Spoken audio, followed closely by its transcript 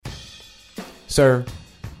Sir,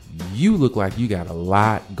 you look like you got a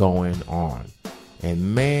lot going on.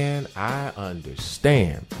 And man, I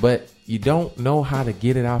understand, but you don't know how to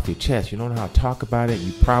get it off your chest. You don't know how to talk about it.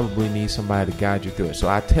 You probably need somebody to guide you through it. So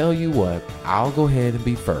I tell you what, I'll go ahead and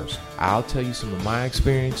be first. I'll tell you some of my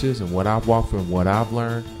experiences and what I've walked through and what I've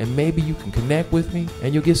learned. And maybe you can connect with me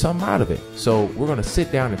and you'll get something out of it. So we're going to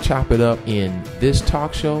sit down and chop it up in this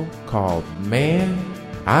talk show called Man,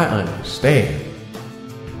 I Understand.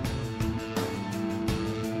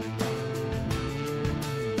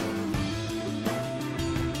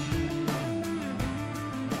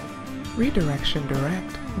 Redirection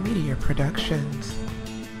Direct Media Productions.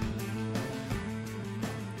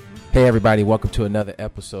 Hey everybody, welcome to another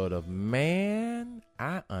episode of Man,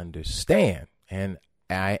 I Understand. And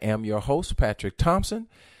I am your host, Patrick Thompson.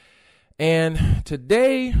 And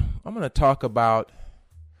today I'm going to talk about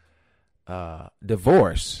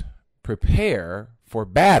divorce. Prepare for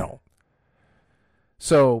battle.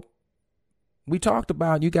 So we talked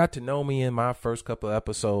about, you got to know me in my first couple of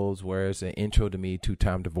episodes where it's an intro to me,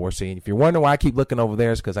 two-time divorcee. And if you're wondering why I keep looking over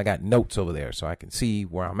there, it's because I got notes over there so I can see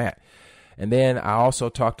where I'm at. And then I also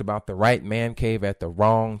talked about the right man cave at the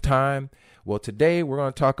wrong time. Well, today we're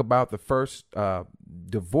going to talk about the first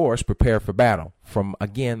divorce, prepare for battle, from,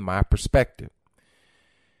 again, my perspective.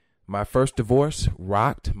 My first divorce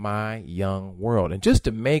rocked my young world. And just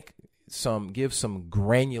to give some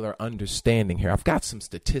granular understanding here, I've got some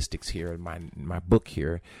statistics here in my book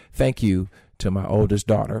here. Thank you to my oldest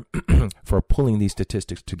daughter for pulling these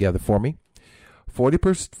statistics together for me. 40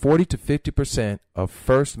 to 50% of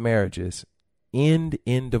first marriages end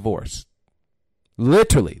in divorce.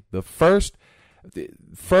 Literally, the first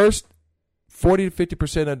 40 to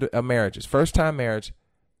 50% of marriages, first time marriage,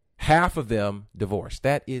 half of them divorced.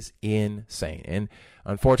 That is insane. And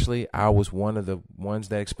unfortunately, I was one of the ones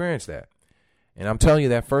that experienced that. And I'm telling you,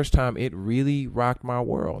 that first time, it really rocked my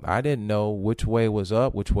world. I didn't know which way was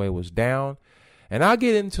up, which way was down. And I'll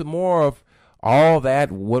get into more of all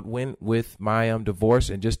that, what went with my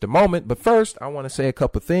divorce in just a moment. But first, I want to say a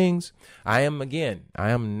couple things. I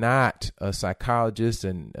am not a psychologist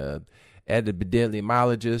and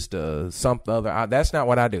epidemiologist, something other. That's not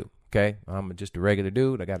what I do. Okay, I'm just a regular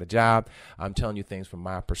dude. I got a job. I'm telling you things from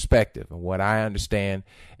my perspective and what I understand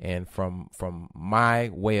and from my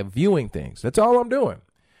way of viewing things. That's all I'm doing.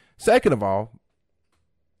 Second of all,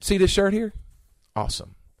 see this shirt here?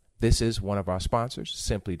 Awesome. This is one of our sponsors,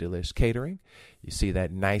 Simply Delish Catering. You see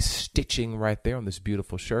that nice stitching right there on this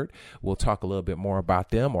beautiful shirt. We'll talk a little bit more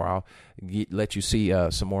about them, or I'll let you see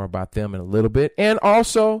some more about them in a little bit. And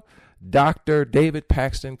also, Dr. David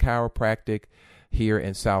Paxton Chiropractic here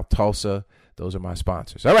in South Tulsa. Those are my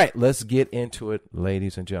sponsors. All right, let's get into it,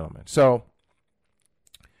 ladies and gentlemen. So,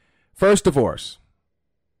 first divorce.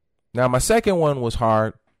 Now, my second one was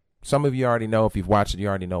hard. Some of you already know. If you've watched it, you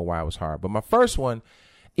already know why it was hard. But my first one,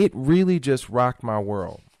 it really just rocked my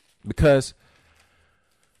world because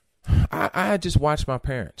I had just watched my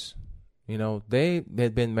parents. You know, they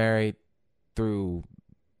had been married through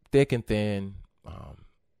thick and thin,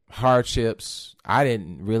 hardships. I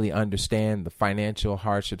didn't really understand the financial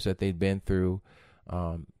hardships that they'd been through,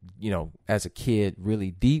 as a kid,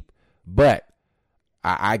 really deep. But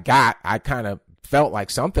I kind of felt like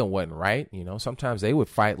something wasn't right. You know, sometimes they would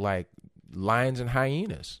fight like lions and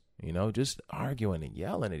hyenas, just arguing and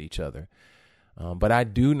yelling at each other. But I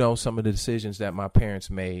do know some of the decisions that my parents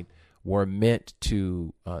made were meant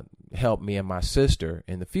to help me and my sister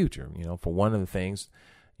in the future. For one of the things,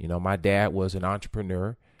 my dad was an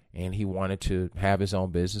entrepreneur. And he wanted to have his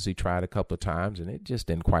own business. He tried a couple of times, and it just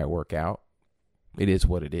didn't quite work out. It is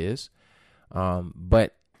what it is.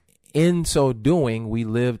 But in so doing, we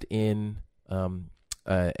lived in an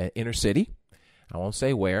inner city. I won't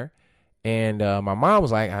say where. And my mom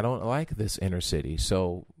was like, I don't like this inner city.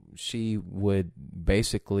 So she would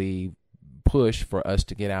basically push for us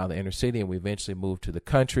to get out of the inner city, and we eventually moved to the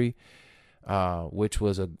country. Which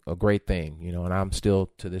was a great thing, and I'm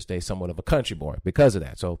still to this day somewhat of a country boy because of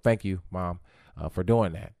that. So thank you, Mom, for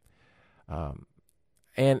doing that.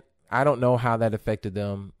 And I don't know how that affected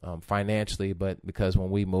them financially, but because when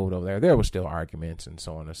we moved over there were still arguments and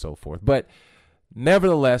so on and so forth. But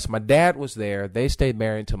nevertheless, my dad was there. They stayed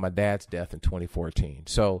married until my dad's death in 2014.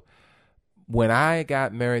 So when I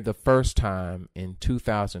got married the first time in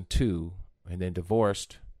 2002 and then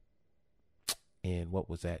divorced in, what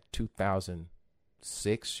was that,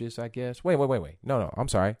 2006, I guess. Wait. No, I'm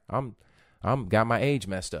sorry. I'm got my age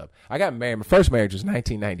messed up. I got married. My first marriage was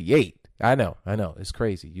 1998. I know. It's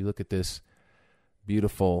crazy. You look at this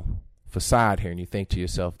beautiful facade here and you think to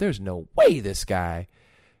yourself, there's no way this guy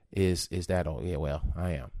is that old. Yeah, well,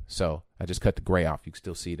 I am. So I just cut the gray off. You can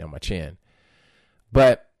still see it on my chin.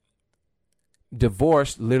 But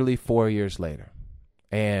divorced literally 4 years later.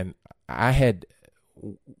 And I had,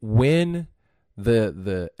 when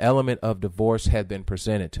the element of divorce had been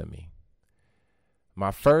presented to me,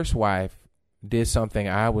 my first wife did something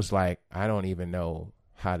I was like, I don't even know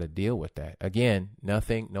how to deal with that. Again,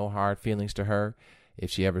 nothing, no hard feelings to her if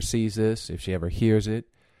she ever sees this, if she ever hears it.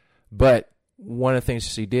 But one of the things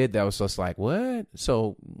she did that was just like, what?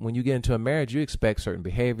 So when you get into a marriage, you expect certain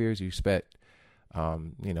behaviors. You expect,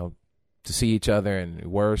 to see each other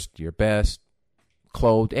in worst, your best,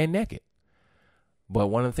 clothed and naked. But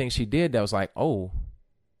one of the things she did that was like, oh,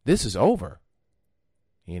 this is over.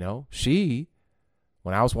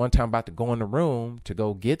 When I was one time about to go in the room to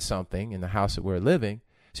go get something in the house that we're living,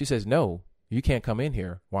 she says, no, you can't come in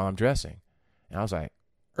here while I'm dressing. And I was like,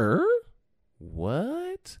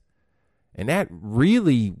 what? And that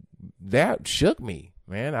shook me,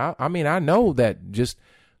 man. I know that just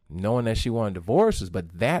knowing that she wanted divorces,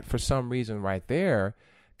 but that for some reason right there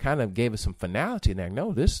kind of gave us some finality. And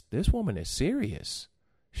no, this woman is serious.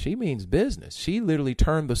 She means business. She literally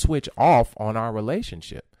turned the switch off on our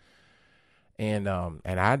relationship. And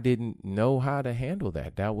I didn't know how to handle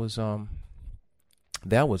that. That was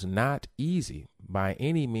not easy by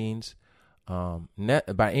any means.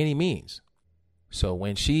 By any means. So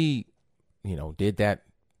when she, did that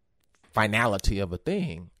finality of a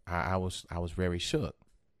thing, I was very shook,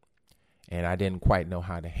 and I didn't quite know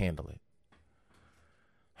how to handle it.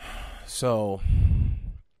 So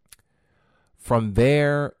from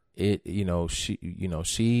there,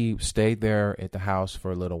 she stayed there at the house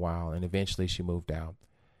for a little while, and eventually she moved out.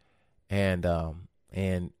 And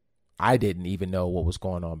I didn't even know what was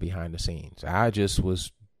going on behind the scenes. I just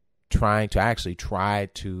was try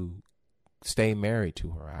to stay married to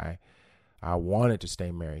her. I wanted to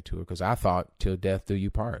stay married to her because I thought till death do you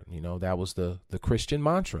part. That was the Christian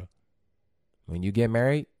mantra. When you get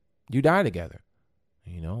married, you die together.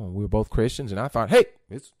 And we were both Christians, and I thought, hey,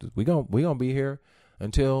 we gonna be here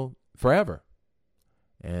until forever.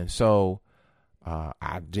 And so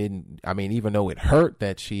even though it hurt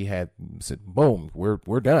that she had said, boom,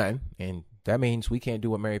 we're done, and that means we can't do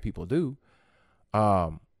what married people do.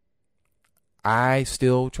 I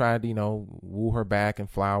still tried to, woo her back and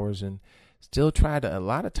flowers, and still tried to, a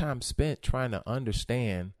lot of time spent trying to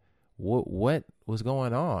understand what was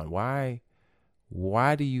going on. Why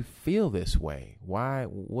do you feel this way? I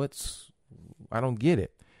don't get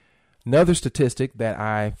it. Another statistic that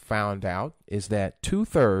I found out is that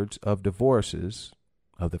 2/3 of divorces,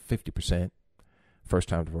 of the 50%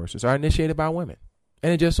 first-time divorces, are initiated by women.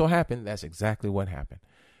 And it just so happened that's exactly what happened.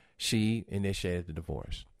 She initiated the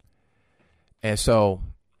divorce. And so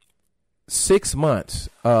 6 months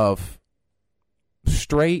of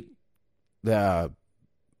straight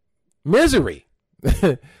misery.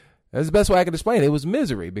 That's the best way I could explain it. It was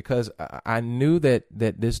misery because I knew that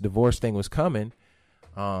this divorce thing was coming.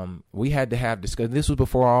 We had to have discussion. This was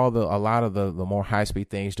before a lot of the more high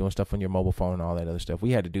speed things, doing stuff on your mobile phone and all that other stuff.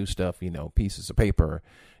 We had to do stuff, pieces of paper,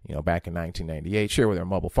 back in 1998. Sure, with our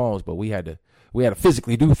mobile phones, but we had to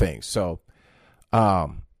physically do things. So,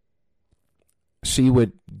 we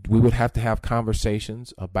would have to have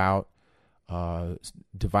conversations about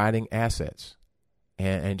dividing assets,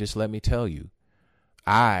 and just let me tell you,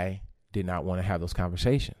 I did not want to have those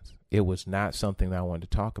conversations. It was not something that I wanted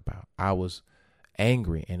to talk about. I was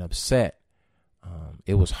angry and upset.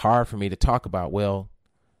 It was hard for me to talk about, well,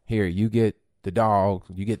 here, you get the dog,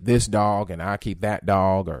 you get this dog, and I keep that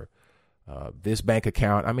dog, or this bank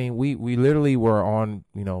account. I mean, we literally were on,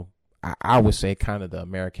 I would say kind of the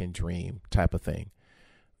American dream type of thing.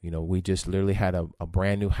 We just literally had a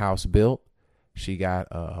brand new house built. She got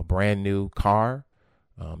a brand new car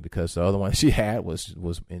because the other one she had was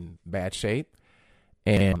in bad shape.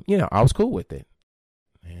 And, I was cool with it.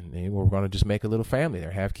 And we were going to just make a little family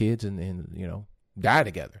there, have kids and die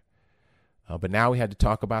together. But now we had to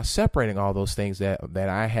talk about separating all those things that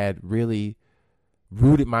I had really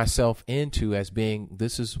rooted myself into as being,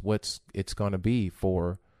 this is it's going to be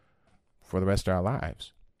for the rest of our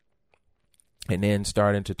lives. And then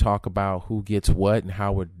starting to talk about who gets what and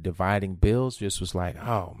how we're dividing bills just was like,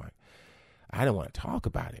 oh my, I didn't want to talk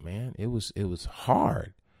about it, man. It was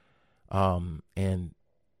hard. And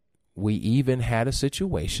we even had a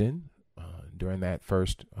situation during that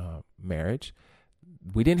first marriage.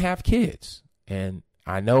 We didn't have kids. And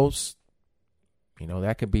I know,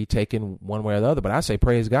 that could be taken one way or the other, but I say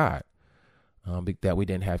praise God that we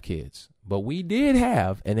didn't have kids. But we did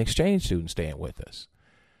have an exchange student staying with us.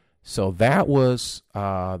 So that was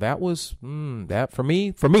that for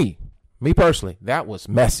me personally, that was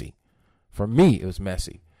messy. For me, it was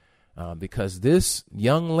messy because this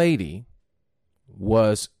young lady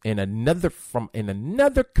was in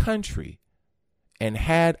another country and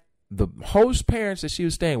had the host parents that she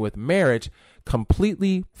was staying with marriage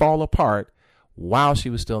completely fall apart while she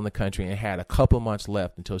was still in the country and had a couple months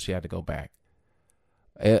left until she had to go back.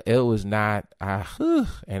 It was not,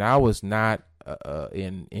 and I was not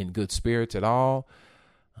in good spirits at all.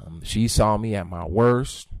 She saw me at my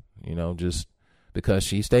worst, just because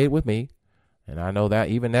she stayed with me. And I know that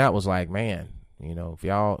even that was like, man, if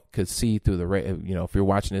y'all could see through if you're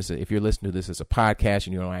watching this, if you're listening to this as a podcast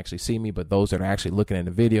and you don't actually see me, but those that are actually looking at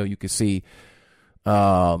the video, you could see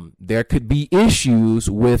there could be issues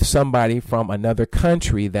with somebody from another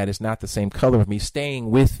country that is not the same color of me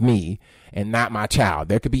staying with me and not my child.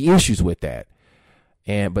 There could be issues with that.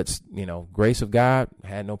 But grace of God,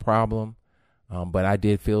 had no problem. But I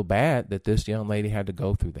did feel bad that this young lady had to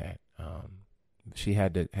go through that. She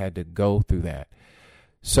had to go through that.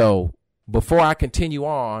 So before I continue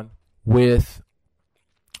on with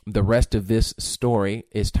the rest of this story,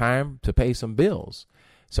 it's time to pay some bills.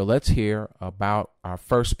 So let's hear about our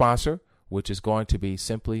first sponsor, which is going to be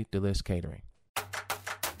Simply Delish Catering.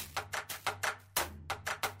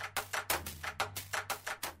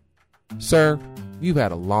 Sir, you've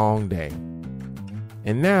had a long day.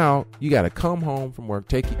 And now you got to come home from work,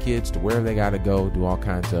 take your kids to wherever they got to go, do all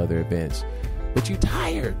kinds of other events. But you're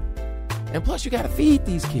tired. And plus you got to feed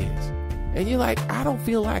these kids. And you're like, I don't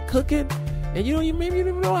feel like cooking. And maybe you don't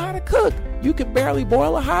even know how to cook. You can barely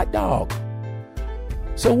boil a hot dog.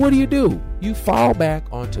 So what do? You fall back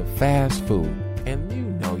onto fast food. And you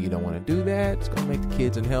don't want to do that. It's going to make the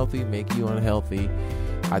kids unhealthy, make you unhealthy.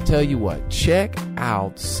 I tell you what, check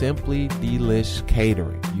out Simply Delish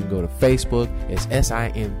Catering. You can go to Facebook. It's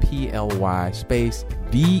SIMPLY space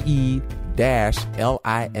DE-LISH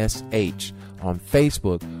on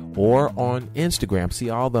Facebook or on Instagram. See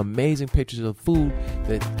all the amazing pictures of food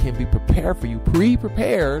that can be prepared for you,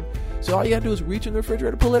 pre-prepared. So all you gotta do is reach in the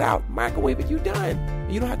refrigerator, pull it out, microwave it, you're done.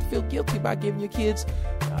 And you don't have to feel guilty about giving your kids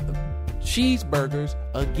cheeseburgers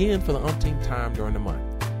again for the umpteenth time during the month.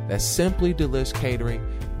 That's Simply Delish Catering,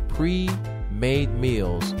 pre-made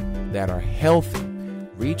meals that are healthy.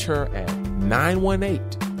 Reach her at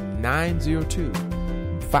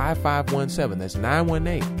 918-902-5517. That's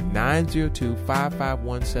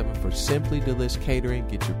 918-902-5517 for Simply Delish Catering.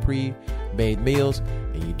 Get your pre-made meals,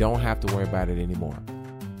 and you don't have to worry about it anymore.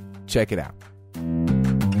 Check it out.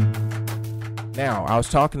 Now, I was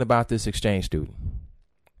talking about this exchange student.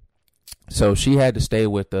 So she had to stay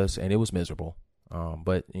with us, and it was miserable.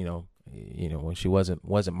 But when she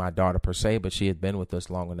wasn't my daughter per se, but she had been with us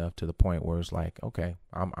long enough to the point where it's like, okay,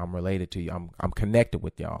 I'm related to you. I'm connected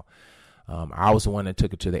with y'all. I was the one that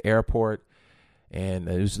took her to the airport, and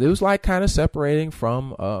it was like kind of separating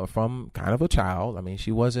from kind of a child. I mean,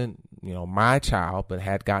 she wasn't my child, but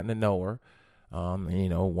had gotten to know her.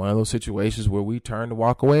 One of those situations where we turned to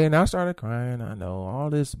walk away, and I started crying. I know all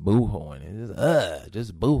this boo-hooing,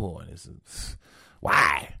 just boo-hooing.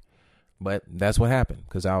 Why? But that's what happened,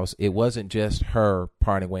 because it wasn't just her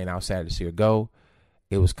parting way, and I was sad to see her go.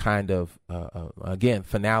 It was kind of again,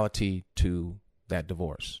 finality to that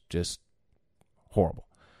divorce, just horrible.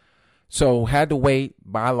 So had to wait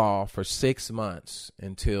by law for 6 months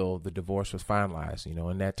until the divorce was finalized.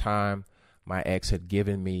 In that time, my ex had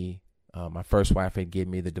given me. My first wife had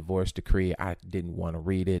given me the divorce decree. I didn't want to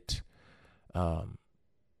read it.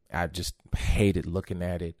 I just hated looking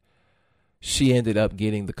at it. She ended up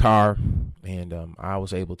getting the car, and I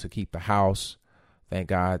was able to keep the house. Thank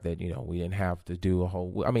God that, we didn't have to do a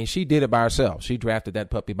whole. I mean, she did it by herself. She drafted that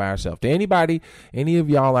puppy by herself. To anybody, any of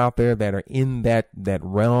y'all out there that are in that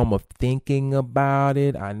realm of thinking about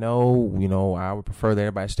it, I know, I would prefer that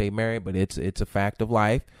everybody stay married, but it's a fact of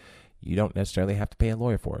life. You don't necessarily have to pay a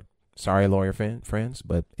lawyer for it. Sorry, lawyer friends,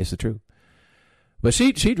 but it's the truth. But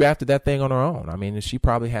she drafted that thing on her own. I mean, she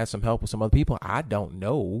probably had some help with some other people. I don't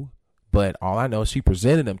know, but all I know is she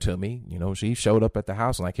presented them to me. She showed up at the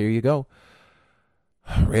house and like, here you go.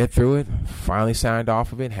 Read through it, finally signed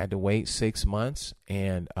off of it, had to wait 6 months.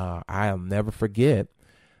 And I'll never forget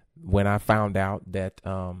when I found out that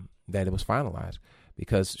it was finalized,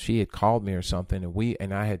 because she had called me or something,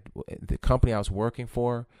 and I had the company I was working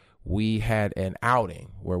for. We had an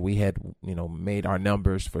outing where we had, made our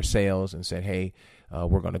numbers for sales and said, hey,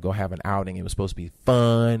 we're going to go have an outing. It was supposed to be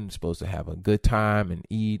fun, supposed to have a good time and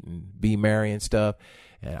eat and be merry and stuff.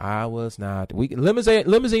 And I was not,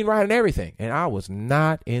 limousine ride and everything. And I was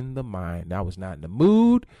not in the mind. I was not in the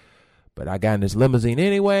mood, but I got in this limousine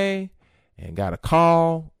anyway and got a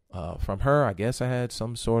call from her. I guess I had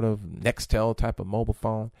some sort of Nextel type of mobile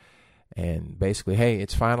phone, and basically, hey,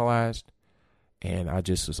 it's finalized. And I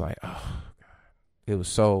just was like, oh, God. It was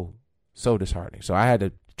so So disheartening. So I had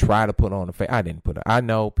to try to put on a face. I didn't put it. I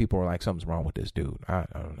know people were like, something's wrong with this dude. I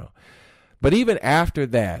don't know. But even after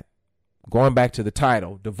that, going back to the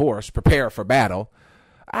title, Divorce, Prepare for Battle,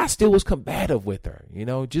 I still was combative with her,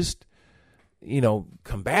 just,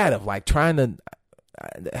 combative, like trying to,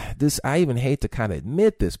 I even hate to kind of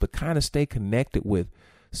admit this, but kind of stay connected with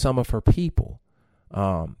some of her people,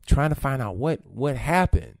 trying to find out what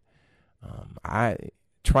happened.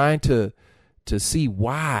 Trying to see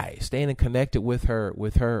why, staying connected with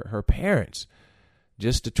her parents,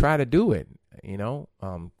 just to try to do it,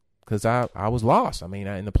 because I was lost. I mean,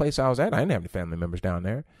 in the place I was at, I didn't have any family members down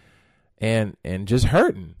there, and just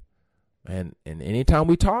hurting. And anytime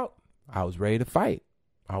we talked, I was ready to fight.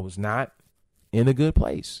 I was not in a good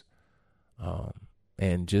place,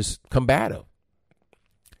 and just combative.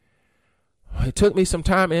 It took me some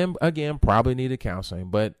time, and again, probably needed counseling,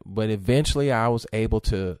 but eventually I was able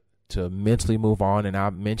to mentally move on. And I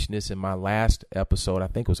mentioned this in my last episode. I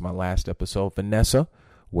think it was my last episode. Vanessa,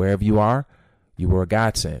 wherever you are, you were a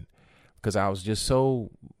godsend, because I was just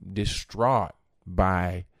so distraught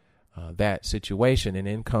by that situation. And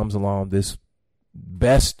then comes along this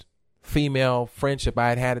best female friendship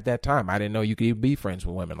I had at that time. I didn't know you could even be friends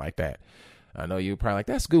with women like that. I know you're probably like,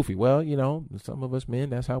 that's goofy. Well, some of us men,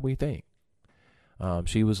 that's how we think.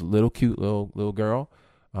 She was a little cute little girl,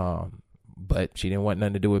 but she didn't want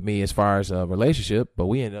nothing to do with me as far as a relationship. But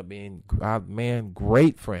we ended up being,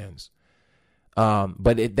 great friends.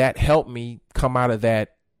 But that helped me come out of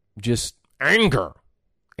that just anger,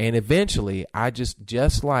 and eventually I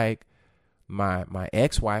just like my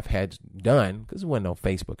ex-wife had done, because there wasn't no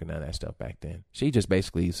Facebook and none of that stuff back then. She just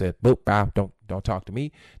basically said, "Boop, bye, don't talk to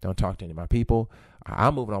me, don't talk to any of my people.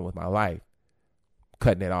 I'm moving on with my life,"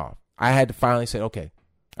 cutting it off. I had to finally say, okay,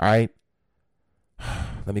 all right,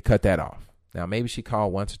 let me cut that off. Now, maybe she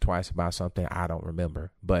called once or twice about something I don't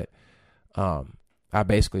remember, but I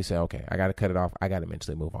basically said, okay, I got to cut it off. I got to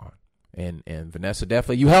mentally move on. And Vanessa,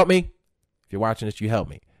 definitely, you helped me. If you're watching this, you helped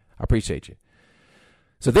me. I appreciate you.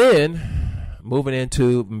 So then, moving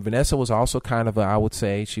into, Vanessa was also kind of I would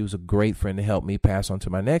say she was a great friend to help me pass on to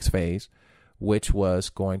my next phase, which was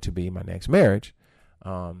going to be my next marriage.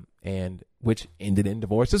 And which ended in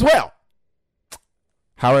divorce as well.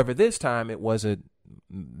 However, this time it wasn't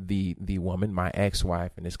the woman, my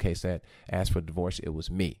ex-wife, in this case, that asked for divorce. It was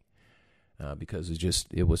me, because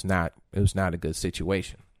it was not a good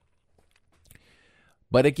situation.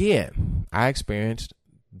 But again, I experienced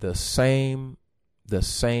the same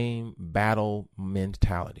battle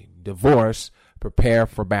mentality. Divorce, prepare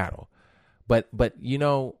for battle. But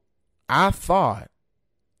I thought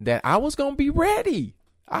that I was going to be ready.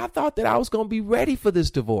 I thought that I was going to be ready for this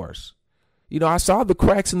divorce. I saw the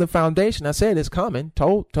cracks in the foundation. I said, it's coming.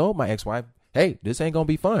 Told my ex-wife, hey, this ain't going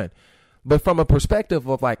to be fun. But from a perspective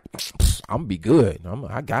of like, I'm going to be good.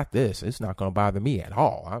 I got this. It's not going to bother me at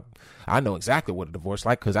all. I know exactly what a divorce is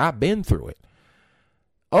like, because I've been through it.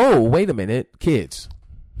 Oh, wait a minute. Kids.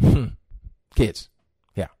 Kids.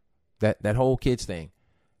 Yeah. That whole kids thing.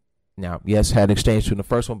 Now, yes, had exchange to the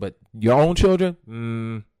first one, but your own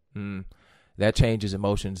children? That changes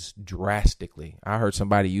emotions drastically. I heard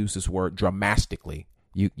somebody use this word, dramatically.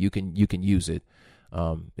 You can use it.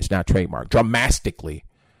 It's not trademark. Dramatically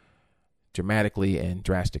and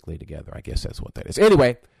drastically together. I guess that's what that is.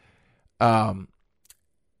 Anyway, and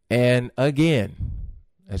again,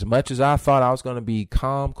 as much as I thought I was going to be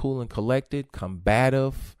calm, cool, and collected,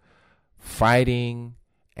 combative, fighting,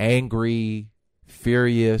 angry,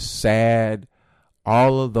 furious, sad,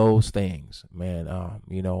 all of those things, man,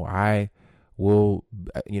 I will,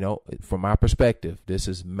 from my perspective, this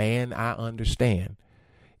is, man, I understand.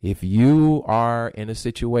 If you are in a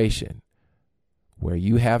situation where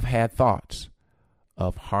you have had thoughts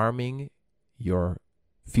of harming your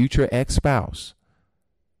future ex-spouse,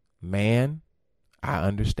 man, I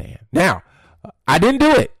understand. Now, I didn't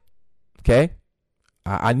do it. Okay.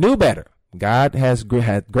 I knew better. God has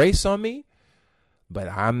had grace on me, but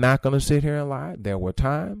I'm not going to sit here and lie. There were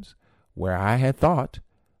times where I had thought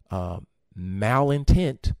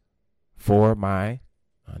malintent for my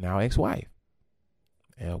now ex-wife,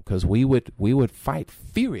 because we would fight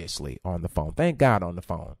furiously on the phone. Thank God on the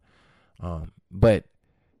phone, but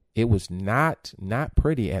it was not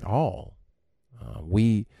pretty at all.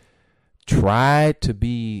 We tried to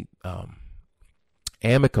be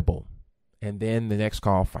amicable, and then the next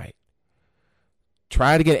call, fight.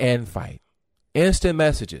 Try to get and fight. Instant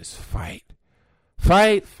messages, fight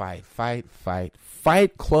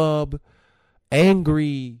club,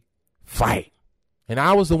 angry, fight. And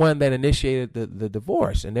I was the one that initiated the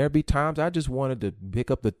divorce. And there'd be times I just wanted to pick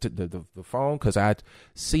up the phone, because I'd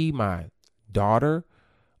see my daughter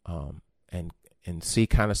and see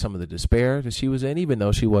kind of some of the despair that she was in, even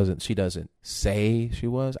though she doesn't say she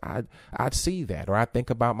was. I'd see that, or I think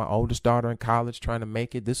about my oldest daughter in college trying to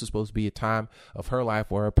make it. This is supposed to be a time of her life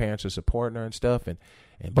where her parents are supporting her and stuff, and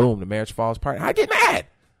boom, the marriage falls apart. I get mad.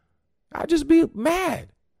 I just be mad,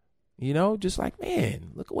 just like,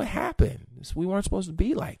 man, look at what happened. We weren't supposed to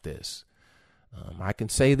be like this. I can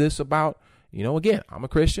say this about, again, I'm a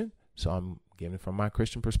Christian, so I'm giving it from my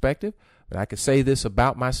Christian perspective, but I could say this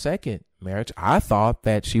about my second marriage. I thought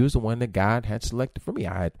that she was the one that God had selected for me.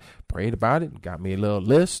 I had prayed about it, got me a little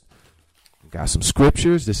list, got some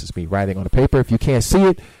scriptures. This is me writing on the paper if you can't see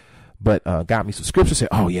it, but got me some scriptures. Said,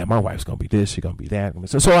 oh yeah, my wife's going to be this, she's going to be that.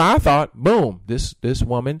 So I thought, boom, this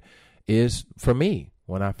woman is for me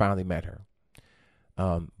when I finally met her.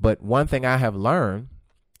 But one thing I have learned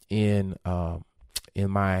in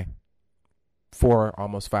my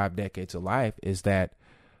almost 5 decades of life is that,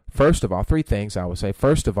 first of all, 3 things I would say.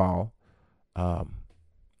 First of all,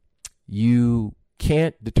 you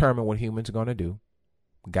can't determine what humans are going to do.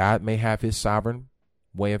 God may have his sovereign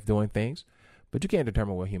way of doing things, but you can't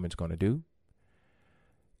determine what humans are going to do.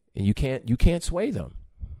 And you can't sway them.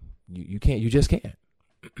 You just can't.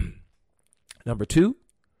 Number 2,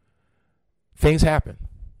 things happen.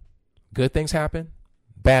 Good things happen,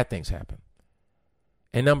 bad things happen.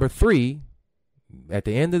 And number 3, at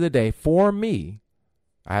the end of the day, for me,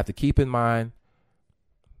 I have to keep in mind,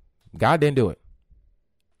 God didn't do it.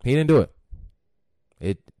 He didn't do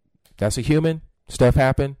it. That's a human. Stuff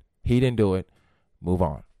happened. He didn't do it. Move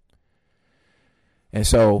on. And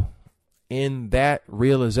so in that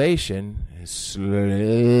realization,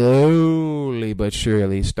 slowly but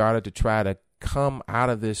surely started to try to come out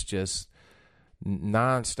of this just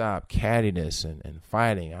nonstop cattiness and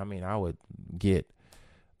fighting. I mean, I would get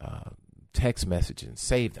text messages and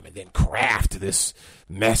save them and then craft this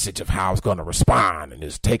message of how I was going to respond and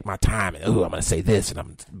just take my time and, I'm going to say this and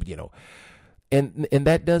I'm, and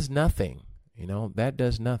that does nothing, that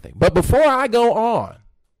does nothing. But before I go on,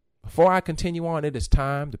 before I continue on, it is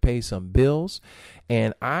time to pay some bills.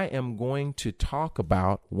 And I am going to talk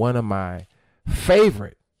about one of my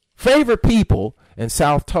favorite people in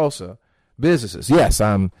South Tulsa, businesses. Yes,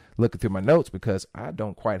 I'm looking through my notes because I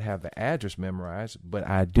don't quite have the address memorized, but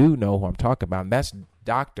I do know who I'm talking about. And that's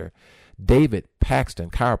Dr. David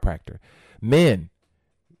Paxton, chiropractor. Men,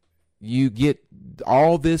 you get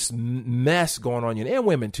all this mess going on, and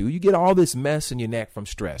women too. You get all this mess in your neck from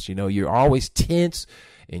stress. You're always tense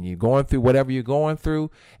and you're going through whatever you're going through,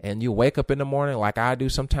 and you wake up in the morning like I do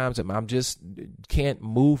sometimes, and I'm just can't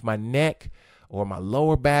move my neck or my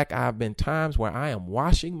lower back. I've been times where I am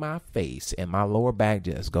washing my face and my lower back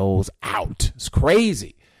just goes out. It's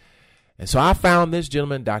crazy. And so I found this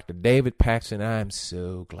gentleman, Dr. David Paxton. I'm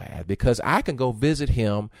so glad because I can go visit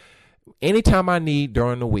him anytime I need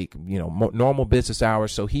during the week, normal business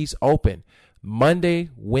hours. So he's open Monday,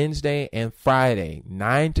 Wednesday, and Friday,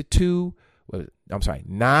 9 to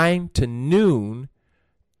noon,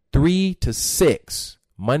 3 to 6.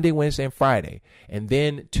 Monday, Wednesday, and Friday. And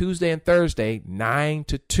then Tuesday and Thursday, 9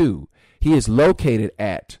 to 2. He is located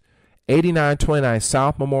at 8929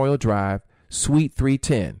 South Memorial Drive, Suite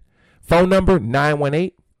 310. Phone number,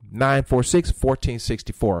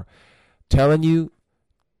 918-946-1464. Telling you,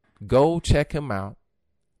 go check him out.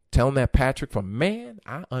 Tell him that Patrick from Man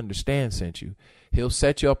I Understand sent you. He'll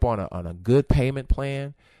set you up on a good payment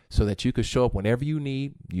plan so that you can show up whenever you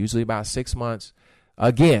need, usually about 6 months.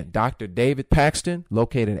 Again, Dr. David Paxton,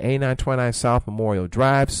 located at 8929 South Memorial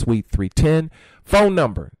Drive, Suite 310. Phone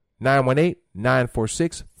number,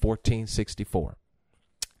 918-946-1464.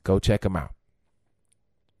 Go check him out.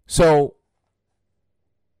 So,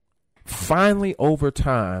 finally, over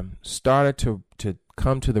time, started to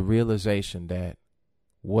come to the realization that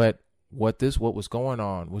what was going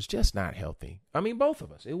on was just not healthy. I mean, both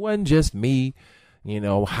of us. It wasn't just me,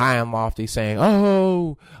 high and lofty saying,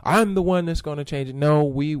 "Oh, I'm the one that's going to change it." No,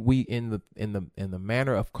 we in the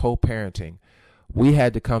manner of co-parenting, we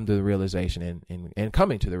had to come to the realization and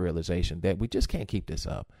coming to the realization that we just can't keep this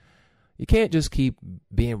up. You can't just keep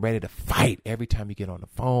being ready to fight every time you get on the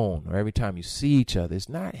phone or every time you see each other. It's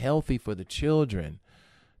not healthy for the children.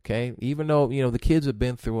 Okay, even though the kids have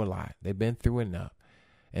been through a lot, they've been through enough,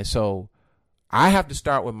 and so I have to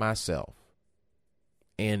start with myself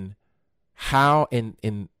and how and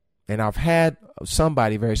I've had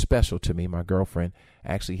somebody very special to me, my girlfriend,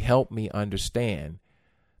 actually help me understand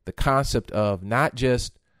the concept of not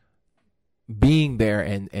just being there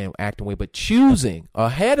and acting away, but choosing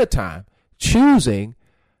ahead of time, choosing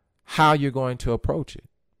how you're going to approach it.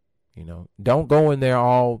 Don't go in there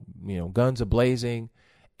all, guns a blazing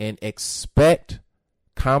and expect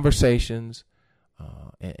conversations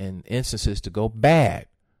and instances to go bad,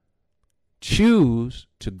 choose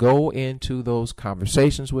to go into those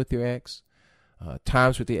conversations with your ex,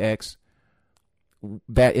 times with the ex,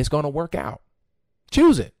 that is going to work out.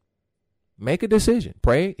 Choose it. Make a decision.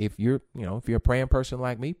 Pray. If you're a praying person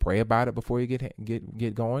like me, pray about it before you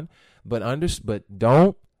get going. But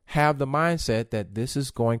don't have the mindset that this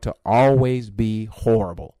is going to always be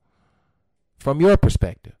horrible. From your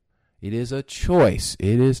perspective, it is a choice.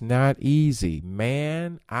 It is not easy.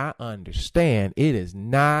 Man, I understand it is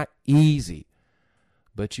not easy,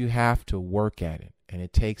 but you have to work at it, and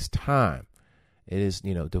it takes time. It is,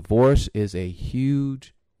 divorce is a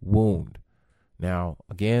huge wound. Now,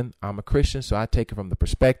 again, I'm a Christian, so I take it from the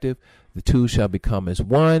perspective, the two shall become as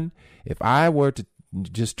one. If I were to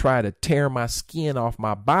just try to tear my skin off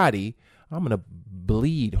my body, I'm going to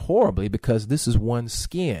bleed horribly because this is one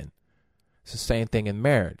skin. It's the same thing in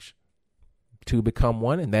marriage. Two become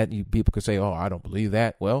one, and that people could say, oh, I don't believe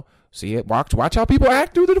that. Well, see it. Watch how people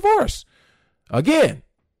act through the divorce. Again,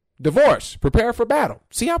 divorce, prepare for battle.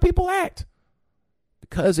 See how people act.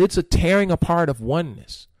 Because it's a tearing apart of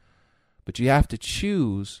oneness. But you have to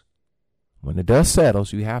choose, when the dust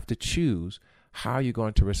settles, you have to choose how you're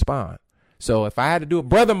going to respond. So if I had to do a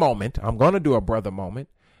brother moment, I'm going to do a brother moment.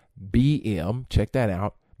 BM, check that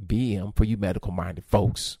out. BM for you medical-minded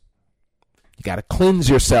folks. You got to cleanse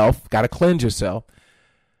yourself.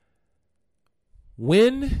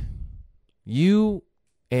 When you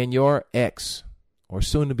and your ex, or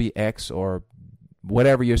soon-to-be ex, or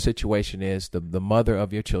whatever your situation is, the mother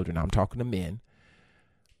of your children, I'm talking to men,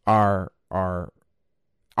 are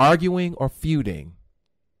arguing or feuding,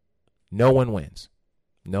 no one wins.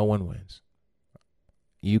 No one wins.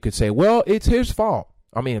 You could say, well, it's his fault.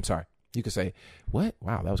 You could say, what?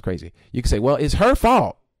 Wow, that was crazy. You could say, well, it's her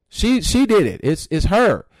fault. She did it. It's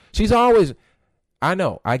her. She's always, I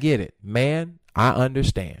know, I get it. Man, I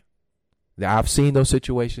understand. I've seen those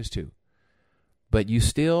situations too. But you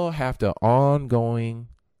still have to ongoing,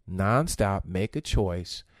 nonstop, make a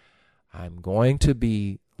choice. I'm going to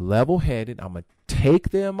be level-headed. I'm going to take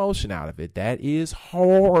the emotion out of it. That is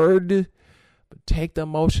hard, but take the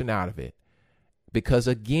emotion out of it. Because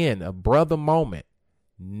again, a brother moment,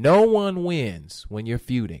 no one wins when you're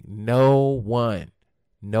feuding. No one.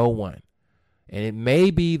 And it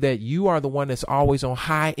may be that you are the one that's always on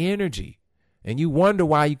high energy, and you wonder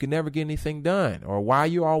why you can never get anything done, or why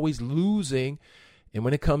you're always losing. And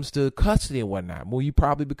when it comes to custody and whatnot, well, you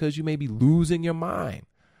probably because you may be losing your mind.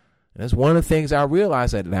 And that's one of the things I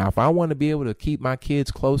realize that now, if I want to be able to keep my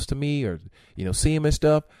kids close to me, or, see them and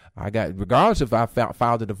stuff, regardless if I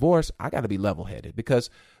filed a divorce, I got to be level-headed,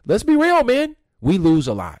 because let's be real, man, we lose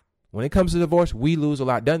a lot. When it comes to divorce, we lose a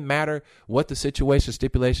lot. Doesn't matter what the situation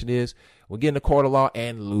stipulation is. We'll get in the court of law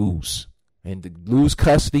and lose. And to lose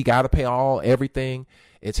custody, got to pay everything.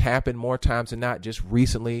 It's happened more times than not. Just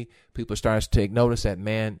recently, people are starting to take notice that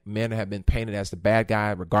men have been painted as the bad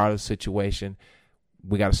guy regardless of the situation.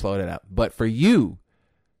 We got to slow that up. But for you,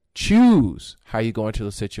 choose how you go into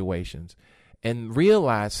those situations and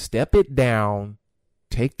realize, step it down,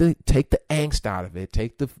 take the angst out of it,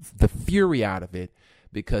 take the fury out of it,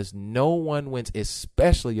 because no one wins,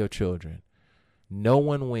 especially your children. No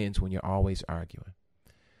one wins when you're always arguing.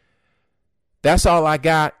 That's all I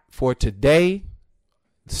got for today.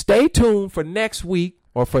 Stay tuned for next week,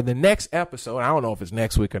 or for the next episode. I don't know if it's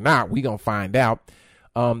next week or not. We're going to find out.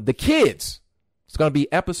 The kids. It's going to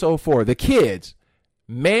be episode 4. The kids.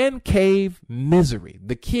 Man Cave Misery.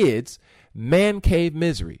 The kids. Man Cave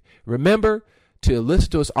Misery. Remember to listen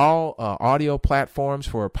to us all audio platforms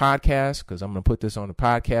for a podcast, because I'm going to put this on the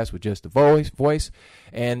podcast with just the voice,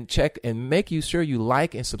 and check and make sure you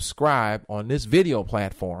like and subscribe on this video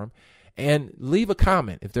platform, and leave a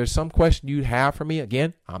comment if there's some question you have for me.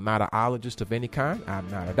 Again, I'm not an ologist of any kind. I'm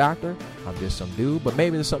not a doctor. I'm just some dude, but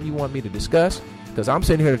maybe there's something you want me to discuss, because I'm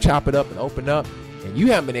sitting here to chop it up and open up, and you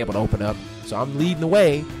haven't been able to open up, so I'm leading the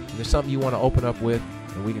way. If there's something you want to open up with,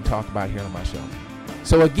 and we can talk about here on my show.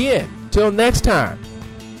 So again, till next time,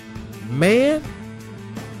 man,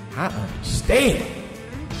 I understand.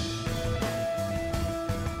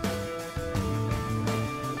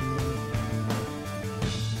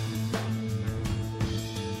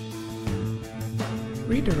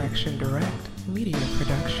 Redirection Direct Media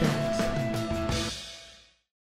Production.